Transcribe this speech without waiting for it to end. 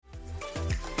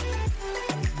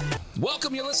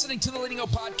Welcome. You're listening to the Leading Hope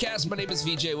Podcast. My name is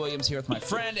VJ Williams here with my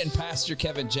friend and pastor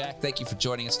Kevin Jack. Thank you for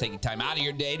joining us, taking time out of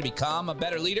your day to become a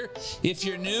better leader. If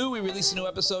you're new, we release a new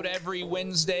episode every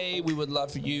Wednesday. We would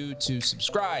love for you to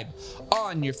subscribe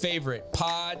on your favorite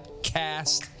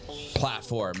podcast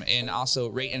platform and also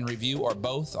rate and review or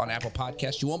both on Apple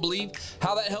Podcasts. You won't believe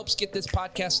how that helps get this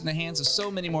podcast in the hands of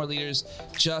so many more leaders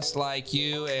just like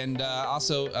you. And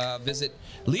also visit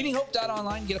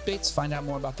leadinghope.online, get updates, find out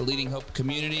more about the Leading Hope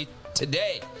community.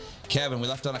 Today, Kevin, we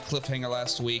left on a cliffhanger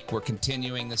last week. We're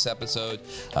continuing this episode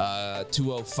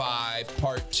 205,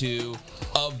 part 2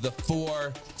 of the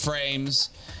 4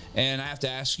 frames. And I have to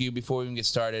ask you before we even get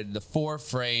started, the 4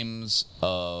 frames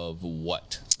of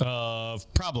what?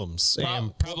 Of problems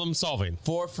and problem solving.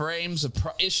 4 frames of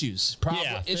issues.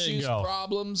 Issues,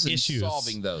 problems, and issues.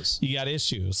 Solving those. You got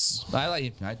issues. I like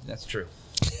it. That's true.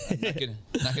 I'm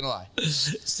not gonna lie.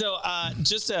 So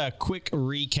just a quick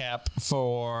recap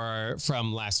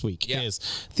from last week is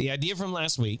the idea from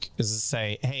last week is to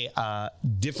say, hey,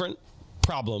 different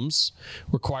problems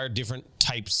require different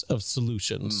types of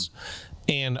solutions.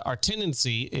 And our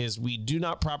tendency is we do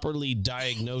not properly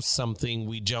diagnose something,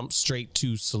 we jump straight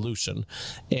to solution.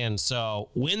 And so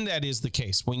when that is the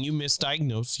case, when you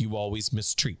misdiagnose, you always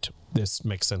mistreat. This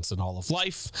makes sense in all of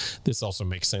life. This also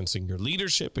makes sense in your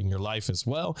leadership, in your life as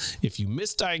well. If you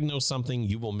misdiagnose something,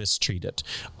 you will mistreat it.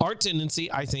 Our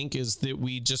tendency, I think, is that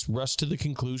we just rush to the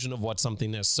conclusion of what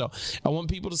something is. So I want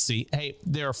people to see, hey,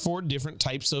 there are 4 different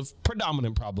types of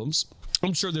predominant problems.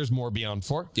 I'm sure there's more beyond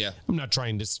 4. Yeah. I'm not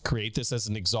trying to create this as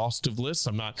an exhaustive list.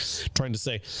 I'm not trying to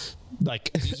say,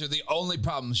 like... These are the only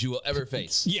problems you will ever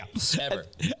face. Yeah. Ever.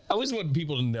 I always want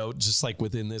people to know, just like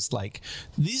within this, like,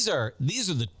 these are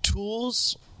the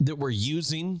tools that we're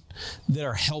using that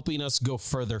are helping us go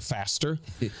further faster.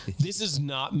 This is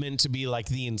not meant to be like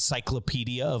the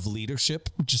encyclopedia of leadership,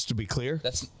 just to be clear.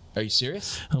 Are you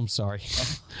serious? I'm sorry.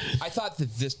 I thought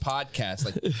that this podcast,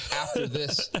 like after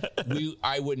this,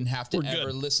 I wouldn't have to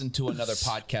ever listen to another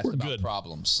podcast about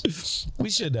problems. We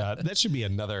should, that should be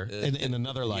another, in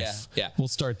another life. Yeah. We'll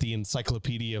start the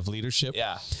encyclopedia of leadership.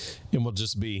 Yeah. And we'll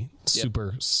just be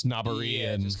super snobbery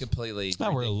and just completely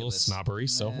ridiculous. We're a little snobbery,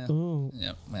 so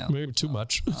maybe too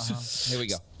much. Here we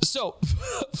go. So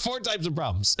 4 types of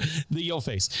problems that you'll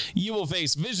face. You will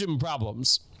face vision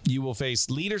problems. You will face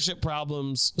leadership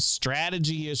problems,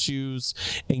 strategy issues,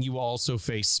 and you will also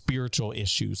face spiritual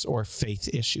issues or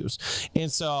faith issues.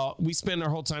 And so we spent our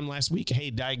whole time last week,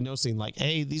 diagnosing like,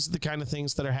 these are the kind of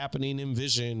things that are happening in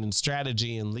vision and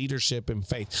strategy and leadership and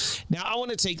faith. Now, I want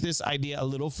to take this idea a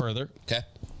little further. Okay.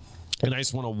 And I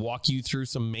just want to walk you through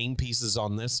some main pieces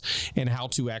on this and how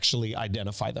to actually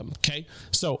identify them. Okay.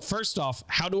 So first off,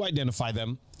 how to identify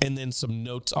them, and then some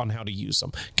notes on how to use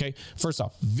them. Okay. First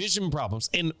off, vision problems.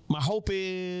 And my hope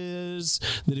is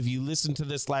that if you listened to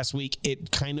this last week, it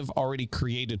kind of already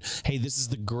created, hey, this is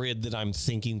the grid that I'm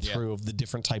thinking through of the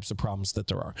different types of problems that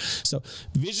there are. So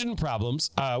vision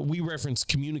problems, we referenced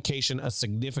communication a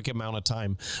significant amount of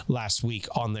time last week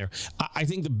on there. I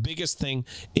think the biggest thing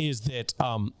is that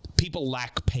people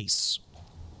lack pace.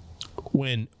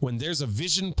 When there's a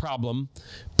vision problem,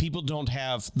 people don't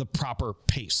have the proper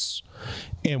pace.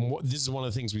 And this is one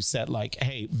of the things we said, like,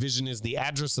 hey, vision is the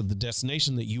address of the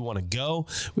destination that you want to go.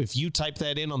 If you type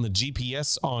that in on the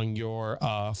GPS on your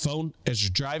phone as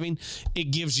you're driving, it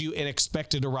gives you an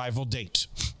expected arrival date,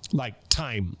 like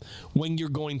time, when you're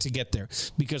going to get there,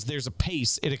 because there's a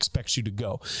pace it expects you to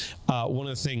go. One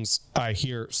of the things I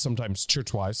hear sometimes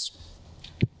church-wise,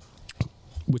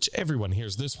 which everyone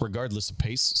hears this regardless of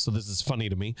pace, so this is funny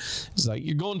to me, is like,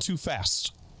 you're going too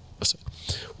fast.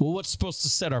 Well, what's supposed to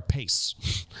set our pace?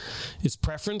 Is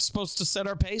preference supposed to set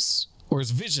our pace? Or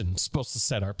is vision supposed to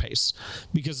set our pace?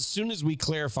 Because as soon as we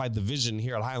clarified the vision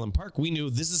here at Highland Park, we knew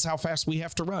this is how fast we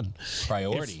have to run.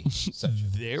 Priority.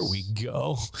 There we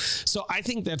go. So I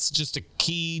think that's just a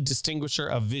key distinguisher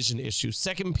of vision issues.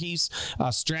 Second piece,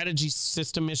 strategy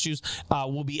system issues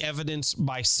will be evidenced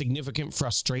by significant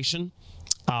frustration.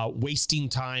 Wasting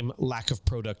time, lack of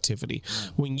productivity.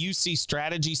 When you see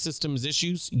strategy systems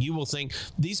issues, you will think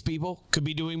these people could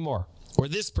be doing more. or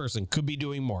this person could be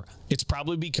doing more. It's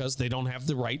probably because they don't have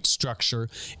the right structure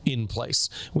in place.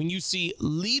 When you see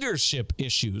leadership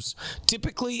issues,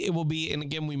 typically it will be, and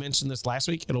again, we mentioned this last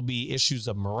week, it'll be issues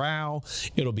of morale,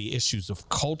 it'll be issues of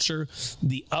culture.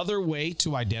 The other way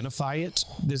to identify it,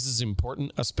 this is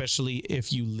important, especially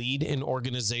if you lead an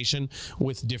organization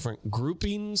with different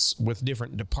groupings, with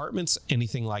different departments,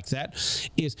 anything like that,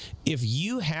 is if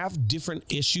you have different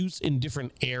issues in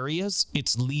different areas,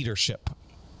 it's leadership.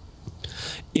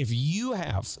 If you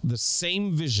have the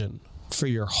same vision for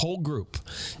your whole group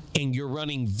and you're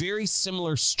running very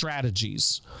similar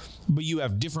strategies, but you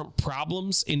have different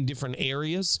problems in different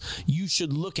areas, you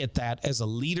should look at that as a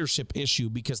leadership issue,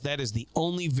 because that is the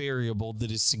only variable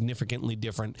that is significantly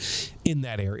different in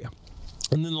that area.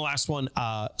 And then the last one,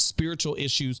 spiritual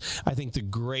issues. I think the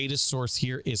greatest source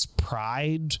here is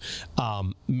pride.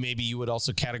 Maybe you would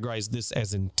also categorize this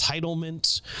as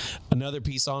entitlement. Another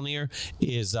piece on here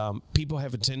is people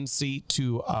have a tendency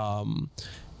to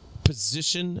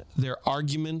position their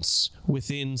arguments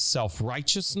within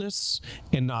self-righteousness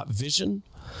and not vision.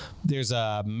 There's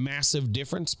a massive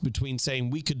difference between saying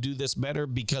we could do this better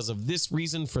because of this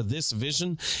reason for this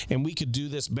vision, and we could do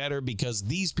this better because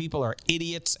these people are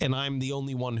idiots and I'm the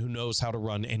only one who knows how to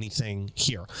run anything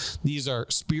here. These are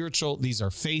spiritual, these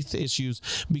are faith issues,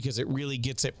 because it really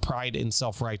gets at pride and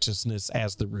self-righteousness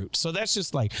as the root. So that's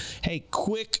just like, hey,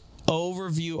 quick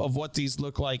overview of what these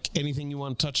look like. Anything you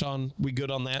want to touch on? We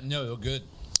good on that? No, good.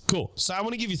 Cool. So I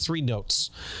want to give you 3 notes,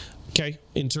 okay,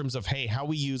 in terms of, hey, how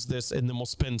we use this, and then we'll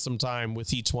spend some time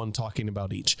with each one talking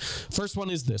about each. First one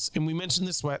is this, and we mentioned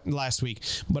this last week,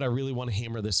 but I really want to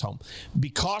hammer this home. Be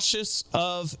cautious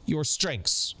of your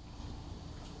strengths.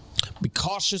 Be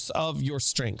cautious of your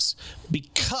strengths,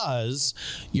 because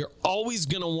you're always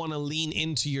going to want to lean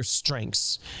into your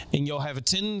strengths, and you'll have a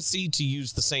tendency to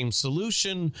use the same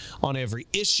solution on every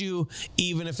issue,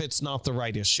 even if it's not the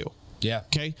right issue. Yeah.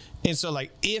 Okay. And so,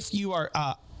 like, if you are,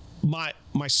 my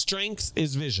strength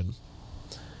is vision.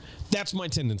 That's my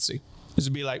tendency, is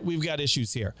to be like, we've got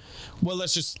issues here. Well,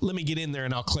 let me get in there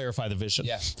and I'll clarify the vision.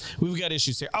 Yeah. We've got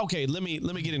issues here. Okay, let me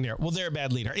get in there. Well, they're a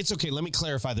bad leader. It's okay. Let me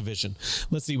clarify the vision.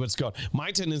 Let's see what's going.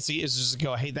 My tendency is just to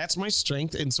go, hey, that's my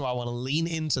strength. And so I want to lean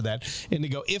into that and to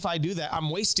go, if I do that, I'm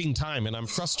wasting time and I'm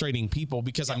frustrating people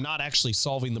because I'm not actually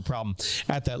solving the problem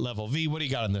at that level. V, what do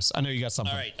you got on this? I know you got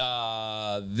something.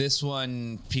 All right. This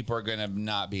one people are going to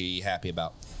not be happy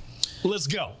about. Let's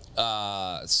go.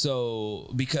 And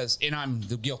I'm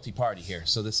the guilty party here.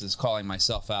 So this is calling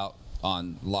myself out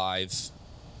on live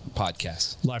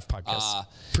podcast. Live podcast.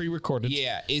 Pre-recorded.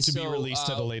 Yeah. To be released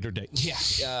at a later date. Yeah.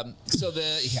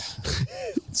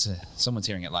 Someone's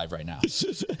hearing it live right now.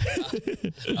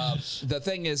 The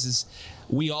thing is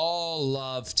we all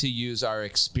love to use our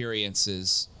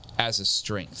experiences as a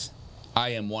strength. I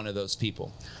am one of those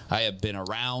people. I have been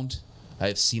around.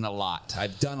 I've seen a lot.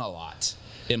 I've done a lot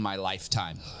in my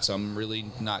lifetime. Some really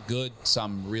not good,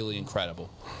 some really incredible.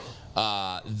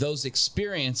 Those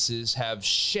experiences have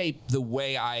shaped the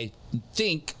way I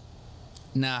think,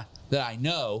 that I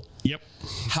know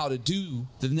how to do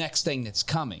the next thing that's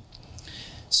coming.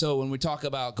 So when we talk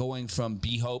about going from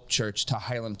Be Hope Church to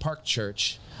Highland Park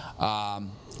Church, I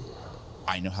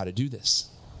know how to do this.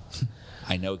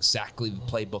 I know exactly the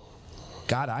playbook.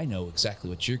 God, I know exactly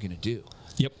what you're going to do.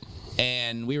 Yep.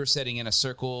 And we were sitting in a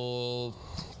circle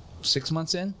 6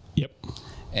 months in. Yep.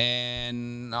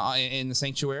 And in the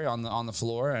sanctuary on the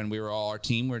floor, and our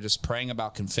team were just praying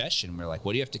about confession. We were like,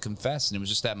 what do you have to confess? And it was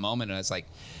just that moment, and I was like,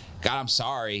 God, I'm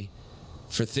sorry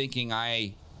for thinking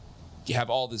I have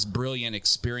all this brilliant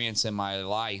experience in my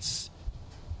life,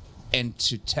 and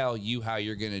to tell you how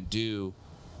you're going to do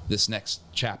this next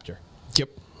chapter. Yep.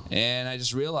 And I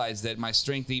just realized that my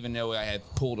strength, even though I had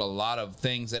pulled a lot of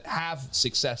things that have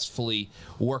successfully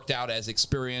worked out as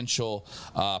experiential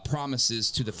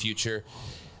promises to the future,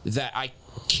 that I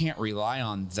can't rely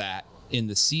on that in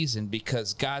the season,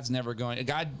 because God's never going.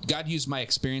 God used my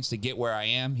experience to get where I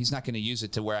am. He's not going to use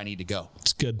it to where I need to go.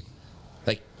 It's good.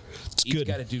 Like, it's He's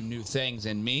got to do new things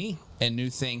in me and new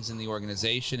things in the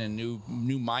organization, and new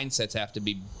mindsets have to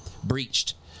be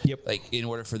breached. Yep. Like, in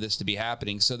order for this to be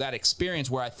happening. So that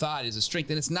experience where I thought is a strength,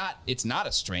 and it's not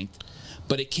a strength,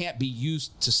 but it can't be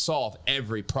used to solve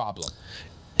every problem.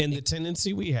 And the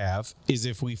tendency we have is,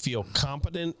 if we feel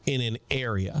competent in an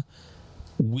area,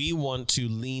 we want to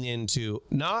lean into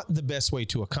not the best way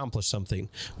to accomplish something.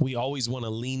 We always want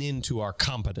to lean into our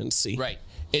competency. Right.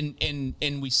 And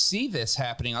we see this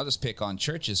happening. I'll just pick on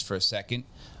churches for a second.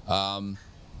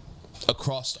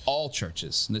 Across all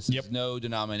churches. This is no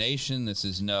denomination. This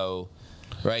is no,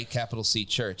 right? Capital C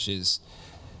Church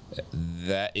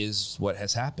that is what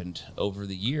has happened over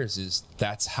the years.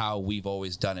 That's how we've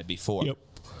always done it before. Yep.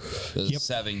 The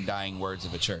 7 dying words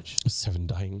of a church. 7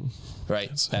 dying.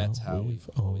 Right. That's how we've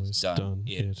always done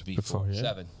it before.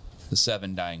 Yeah. The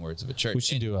 7 dying words of a church. We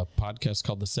should do a podcast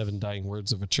called The 7 Dying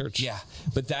Words of a Church. Yeah.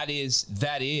 But that is,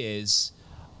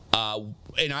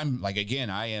 and I'm like,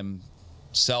 again, I am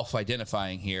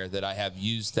self-identifying here that I have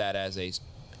used that as a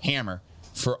hammer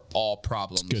for all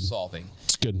problem solving.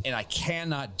 It's good. And I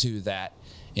cannot do that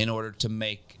in order to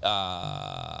make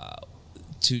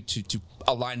to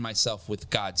align myself with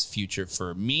God's future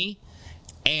for me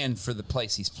and for the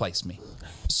place He's placed me.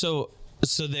 So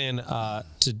then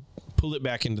to pull it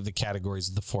back into the categories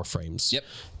of the 4 frames. Yep.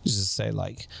 Just say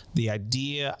like the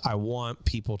idea I want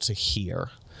people to hear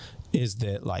is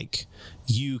that like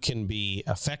you can be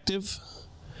effective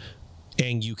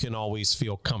and you can always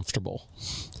feel comfortable,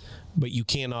 but you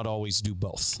cannot always do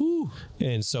both. Ooh.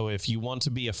 And so if you want to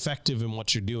be effective in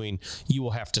what you're doing, you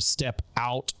will have to step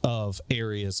out of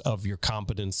areas of your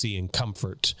competency and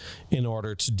comfort in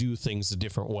order to do things a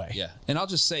different way. Yeah. And I'll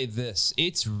just say this,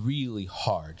 it's really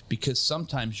hard because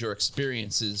sometimes your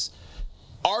experiences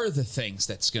are the things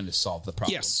that's going to solve the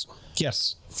problem.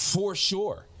 Yes. For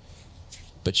sure.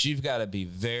 But you've got to be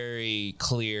very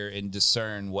clear and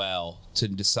discern well to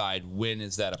decide when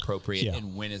is that appropriate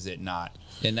and when is it not.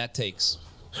 And that takes...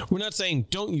 We're not saying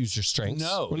don't use your strengths.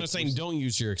 No. We're not saying don't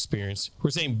use your experience.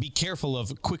 We're saying be careful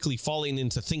of quickly falling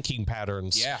into thinking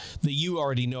patterns that you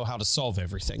already know how to solve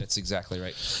everything. That's exactly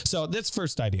right. So that's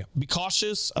first idea. Be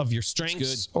cautious of your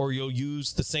strengths or you'll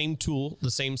use the same tool, the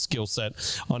same skill set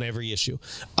on every issue.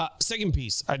 Second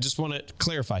piece, I just want to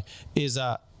clarify, is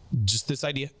just this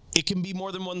idea. It can be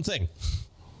more than one thing.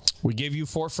 We gave you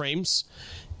 4 frames.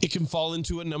 It can fall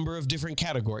into a number of different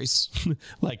categories.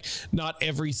 Like not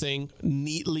everything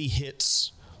neatly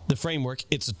hits the framework.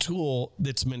 It's a tool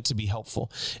that's meant to be helpful.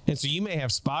 And so you may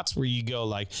have spots where you go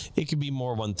like, it could be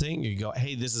more one thing. You go,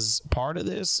 hey, this is part of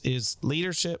this is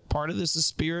leadership. Part of this is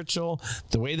spiritual.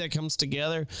 The way that comes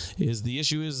together is the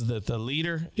issue is that the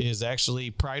leader is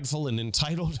actually prideful and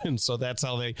entitled. And so that's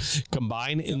how they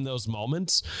combine in those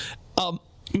moments.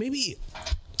 Maybe,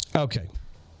 okay.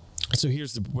 So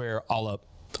here's where I'll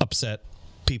upset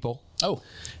people. Oh,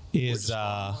 is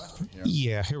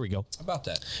yeah, here we go. How about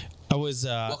that? I was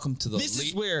welcome to the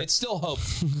is where it's still hope.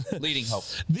 Leading hope.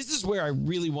 This is where I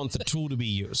really want the tool to be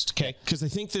used, okay? Because I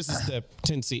think this is the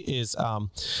tendency is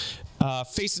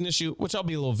face an issue, which I'll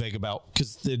be a little vague about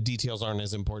because the details aren't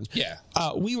as important. Yeah.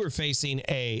 We were facing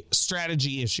a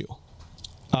strategy issue.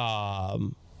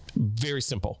 Very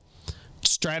simple.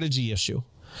 Strategy issue.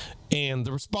 And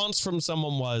the response from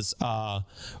someone was,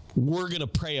 we're going to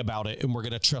pray about it and we're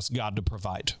going to trust God to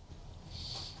provide.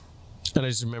 And I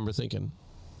just remember thinking,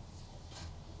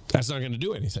 that's not going to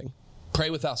do anything. Pray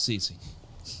without ceasing.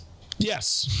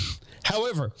 Yes.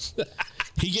 However,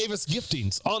 He gave us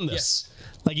giftings on this.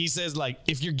 Yes. Like He says, like,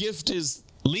 if your gift is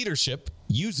leadership,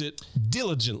 use it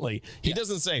diligently. He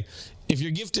doesn't say, if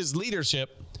your gift is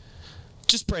leadership,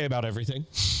 just pray about everything.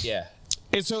 Yeah.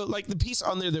 And so, like, the piece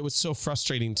on there that was so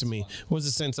frustrating to me was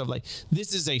a sense of, like,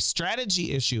 this is a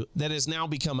strategy issue that has now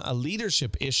become a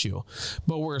leadership issue.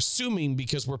 But we're assuming,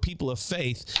 because we're people of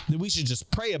faith, that we should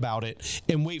just pray about it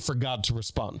and wait for God to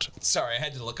respond. Sorry, I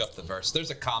had to look up the verse.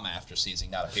 There's a comma after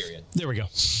ceasing, not a period. There we go.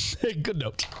 Good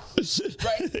note.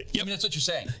 Right? Yep. I mean, that's what you're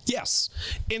saying. Yes.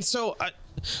 And so,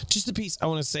 just the piece I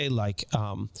want to say, like,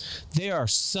 there are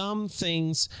some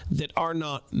things that are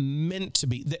not meant to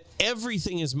be, that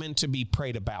everything is meant to be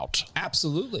prayed about.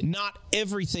 Absolutely. Not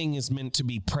everything is meant to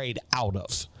be prayed out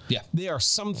of. Yeah. There are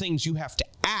some things you have to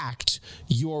act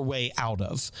your way out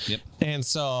of. Yep. And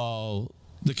so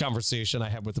the conversation I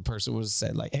had with the person was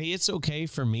said, like, hey, it's okay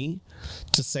for me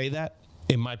to say that.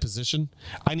 In my position,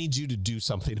 I need you to do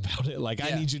something about it. Like,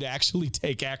 I need you to actually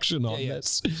take action on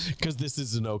this because this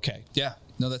isn't okay. Yeah.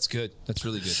 No, that's good. That's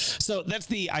really good. So that's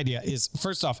the idea is,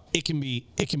 first off, it can be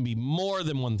more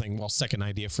than one thing. Well, second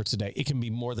idea for today, it can be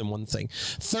more than one thing.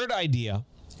 Third idea,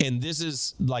 and this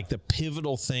is like the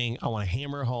pivotal thing I want to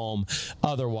hammer home,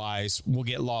 otherwise we'll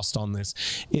get lost on this,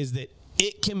 is that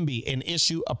it can be an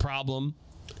issue, a problem,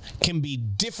 can be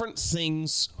different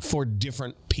things for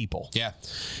different people. Yeah.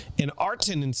 And our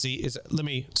tendency is, let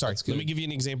me give you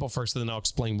an example first, and then I'll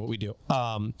explain what we do.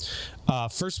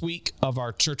 First week of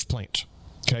our church plant.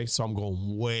 Okay, so I'm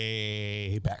going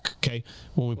way back. Okay,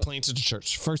 when we planted the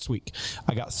church, first week,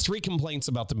 I got 3 complaints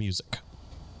about the music.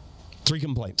 3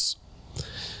 complaints.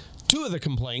 2 of the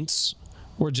complaints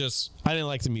were just, I didn't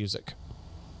like the music.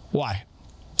 Why?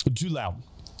 Too loud.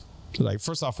 Like,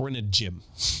 first off, we're in a gym.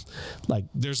 Like,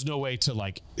 there's no way to,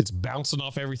 like, it's bouncing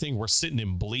off everything. We're sitting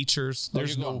in bleachers.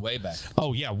 There's no way back.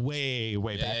 Oh, yeah, way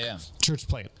back. Yeah. Church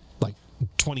plant, like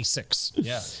 26.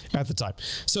 Yeah. At the time.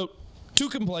 So 2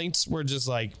 complaints were just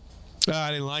like,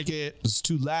 I didn't like it. It's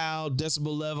too loud,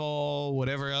 decibel level,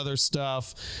 whatever other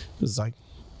stuff. It was like,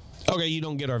 okay, you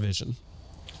don't get our vision.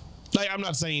 Like, I'm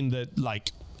not saying that,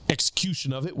 like,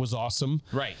 execution of it was awesome.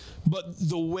 Right. But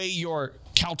the way you're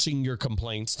couching your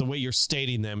complaints, the way you're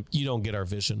stating them, you don't get our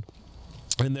vision.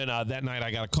 And then that night I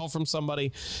got a call from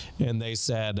somebody and they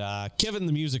said, Kevin,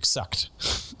 the music sucked.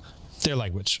 Their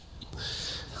language.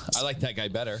 I like that guy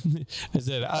better. I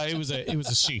said it was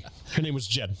a she. Her name was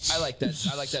Jen. I like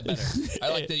that better. I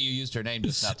like that you used her name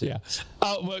just now too. Yeah.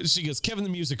 Well, she goes, Kevin, the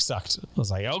music sucked. I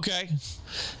was like, okay.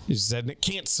 She said, it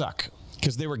can't suck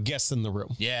because there were guests in the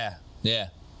room. Yeah.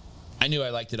 I knew I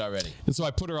liked it already. And so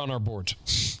I put her on our board.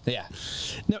 Yeah.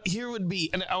 Now, here would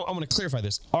be, and I want to clarify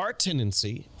this. Our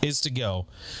tendency is to go,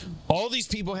 all these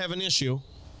people have an issue,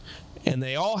 and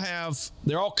they're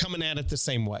all coming at it the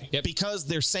same way. Yep. Because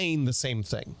they're saying the same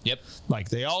thing. Yep. Like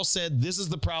they all said, this is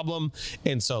the problem,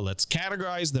 and so let's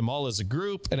categorize them all as a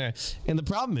group. And the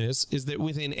problem is that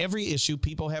within every issue,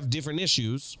 people have different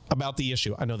issues about the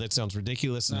issue. I know that sounds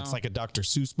ridiculous, and it's like a Dr.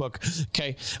 Seuss book,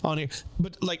 okay, on here.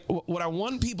 But like what I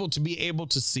want people to be able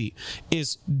to see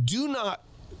is do not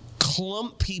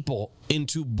clump people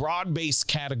into broad-based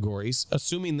categories,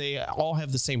 assuming they all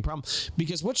have the same problem.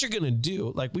 Because what you're going to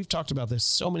do, like we've talked about this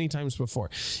so many times before,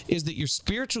 is that your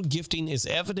spiritual gifting is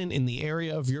evident in the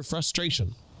area of your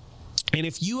frustration. And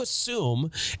if you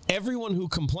assume everyone who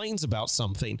complains about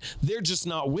something, they're just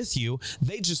not with you,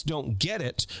 they just don't get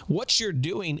it, what you're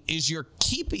doing is you're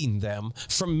keeping them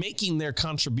from making their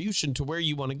contribution to where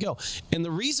you want to go. And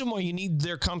the reason why you need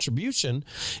their contribution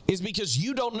is because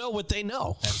you don't know what they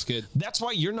know. That's good. That's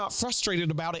why you're not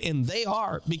frustrated about it, and they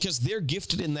are, because they're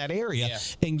gifted in that area,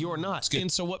 and you're not. And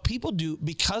so what people do,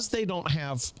 because they don't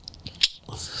have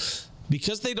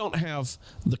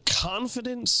the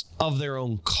confidence of their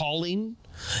own calling,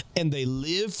 and they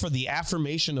live for the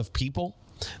affirmation of people,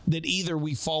 that either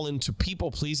we fall into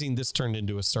people pleasing. This turned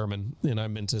into a sermon, and I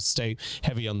meant to stay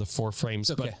heavy on the 4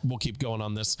 frames, but we'll keep going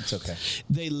on this. It's okay.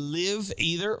 They live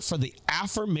either for the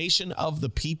affirmation of the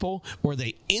people, or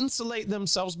they insulate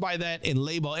themselves by that and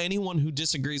label anyone who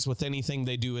disagrees with anything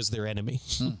they do as their enemy.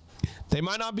 They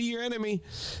might not be your enemy.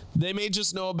 They may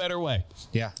just know a better way.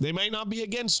 Yeah. They might not be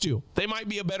against you. They might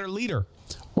be a better leader,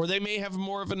 or they may have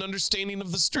more of an understanding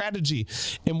of the strategy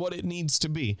and what it needs to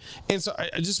be. And so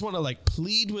I just want to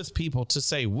plead with people to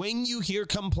say, when you hear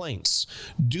complaints,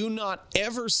 do not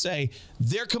ever say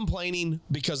they're complaining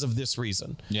because of this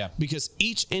reason. Yeah. Because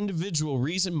each individual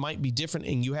reason might be different,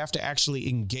 and you have to actually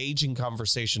engage in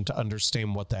conversation to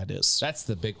understand what that is. That's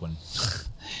the big one.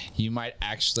 You might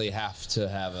actually have to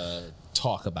have a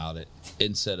talk about it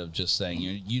instead of just saying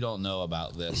you don't know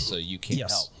about this, so you can't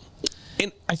help.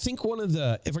 And I think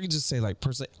if I could just say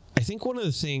personally, I think one of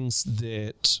the things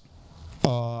that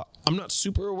I'm not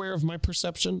super aware of my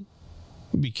perception,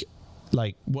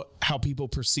 how people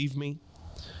perceive me,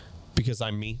 because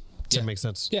I'm me. Does that make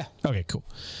sense? Yeah. Okay, cool.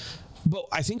 But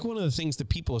I think one of the things that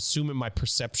people assume in my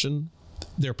perception,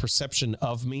 their perception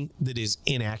of me, that is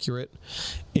inaccurate,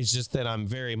 is just that I'm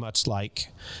very much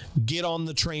get on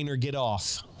the train or get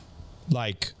off.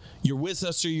 You're with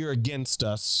us or you're against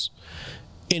us.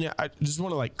 And I just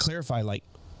want to clarify,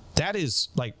 that is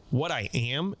what I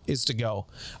am, is to go,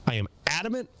 I am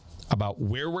adamant about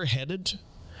where we're headed,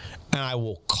 and I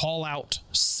will call out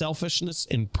selfishness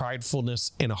and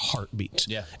pridefulness in a heartbeat.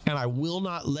 Yeah. And I will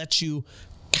not let you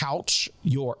couch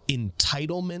your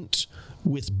entitlement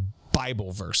with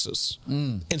Bible verses.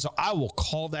 And so I will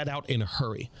call that out in a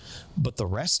hurry. But the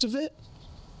rest of it,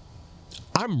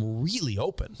 I'm really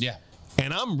open. Yeah.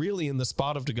 And I'm really in the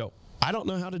spot of to go, I don't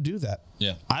know how to do that.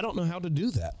 Yeah. I don't know how to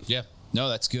do that. Yeah. No,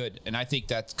 that's good. And I think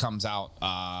that comes out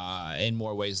in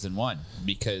more ways than one,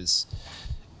 because,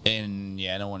 and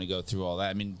I don't want to go through all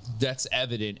that. I mean, that's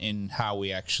evident in how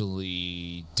we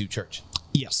actually do church.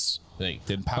 Yes. The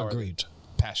empower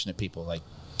passionate people,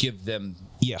 give them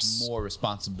more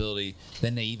responsibility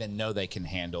than they even know they can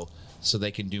handle, so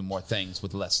they can do more things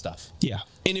with less stuff. Yeah.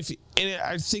 And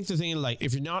I think the thing,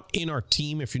 if you're not in our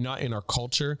team, if you're not in our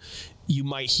culture, you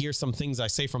might hear some things I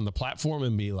say from the platform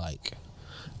and be like,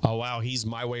 oh wow, he's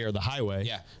my way or the highway.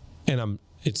 Yeah. And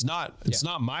it's not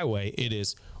my way. It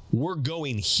is, we're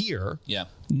going here. Yeah.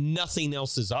 Nothing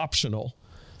else is optional.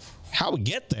 How we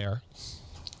get there,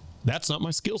 that's not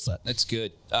my skill set. That's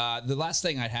good. The last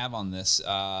thing I'd have on this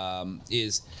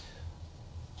is,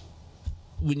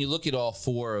 when you look at all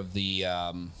 4 of the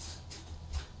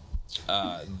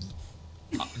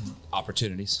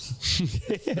opportunities,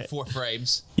 the 4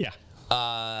 frames. Yeah.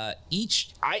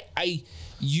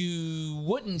 You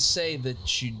wouldn't say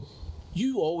that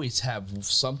you always have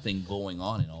something going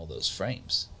on in all those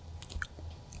frames.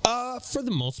 For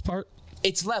the most part,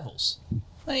 it's levels.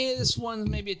 This one's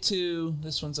maybe a 2.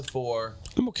 This one's a 4.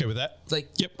 I'm okay with that.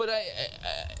 Yep. But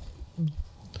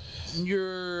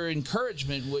your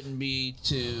encouragement wouldn't be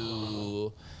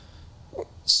to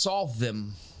solve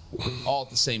them all at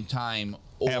the same time.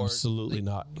 Or absolutely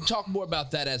not. Talk more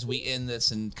about that as we end this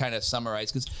and kind of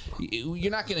summarize, because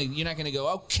you're not gonna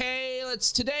go, okay,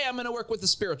 today I'm gonna work with the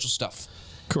spiritual stuff.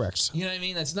 Correct. You know what I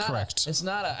mean? It's not. Correct. It's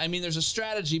not a. I mean, there's a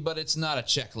strategy, but it's not a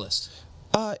checklist.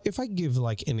 If I give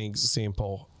like an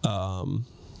example, I'm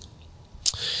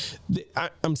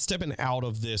stepping out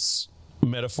of this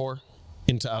metaphor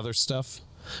into other stuff.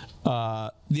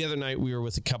 The other night we were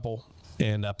with a couple,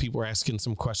 and people were asking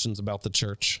some questions about the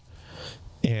church,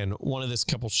 and one of this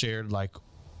couple shared, like,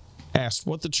 asked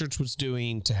what the church was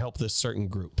doing to help this certain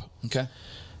group. Okay.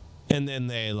 And then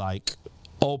they like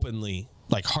openly,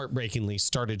 like heartbreakingly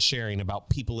started sharing about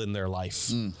people in their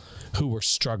life who were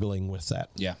struggling with that.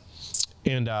 Yeah.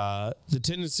 And the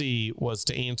tendency was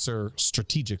to answer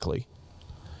strategically.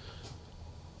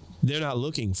 They're not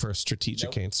looking for a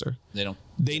strategic answer. They don't.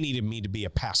 They needed me to be a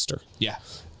pastor. Yeah.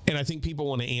 And I think people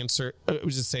want to answer, we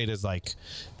just say it as like,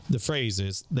 the phrase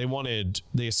is, they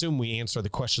assume we answer the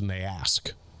question they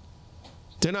ask.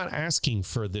 They're not asking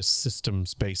for this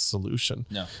systems-based solution.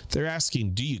 No. They're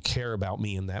asking, do you care about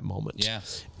me in that moment? Yeah.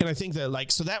 And I think that,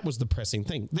 like, so that was the pressing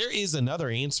thing. There is another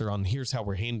answer on here's how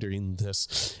we're handling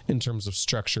this in terms of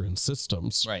structure and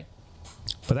systems. Right.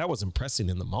 But that wasn't pressing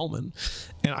in the moment.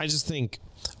 And I think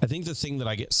the thing that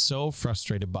I get so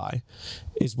frustrated by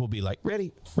is we'll be like,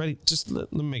 ready, just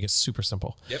let me make it super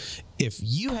simple. Yep. If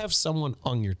you have someone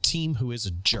on your team who is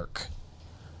a jerk,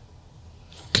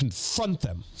 confront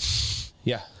them.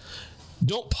 Yeah.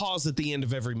 Don't pause at the end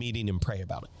of every meeting and pray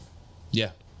about it.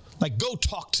 Yeah. Like, go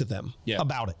talk to them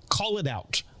about it. Call it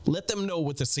out. Let them know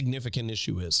what the significant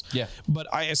issue is. Yeah. But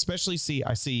I especially see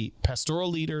pastoral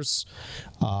leaders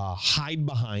hide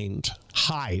behind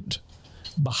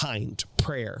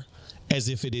prayer as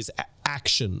if it is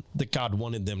action that God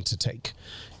wanted them to take.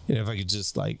 And if I could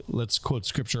just, like, let's quote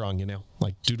scripture on you now,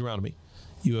 like Deuteronomy.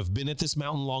 You have been at this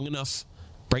mountain long enough.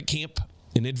 Break camp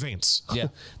in advance. Yeah.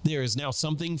 There is now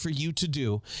something for you to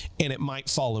do, and it might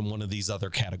fall in one of these other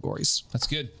categories. That's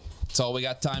good. That's all we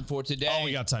got time for today. All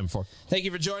we got time for. Thank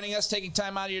you for joining us, taking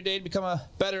time out of your day to become a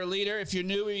better leader. If you're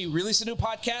new, we release a new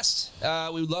podcast.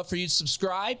 We would love for you to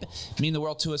subscribe. It'd mean the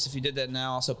world to us if you did that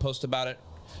now. Also post about it.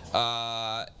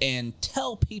 And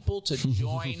tell people to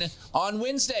join on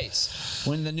Wednesdays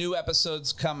when the new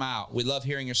episodes come out. We love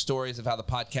hearing your stories of how the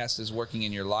podcast is working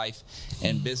in your life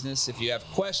and business. If you have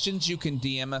questions, you can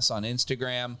DM us on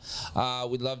Instagram.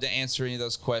 We'd love to answer any of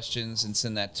those questions and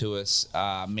send that to us.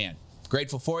 Man,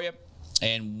 grateful for you.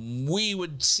 And we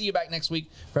would see you back next week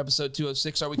for episode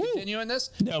 206. Are we continuing this?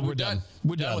 No, we're done.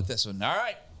 We're done with this one. All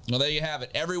right. Well, there you have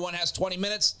it. Everyone has 20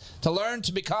 minutes to learn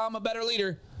to become a better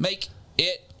leader. Make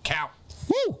it count.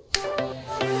 Woo!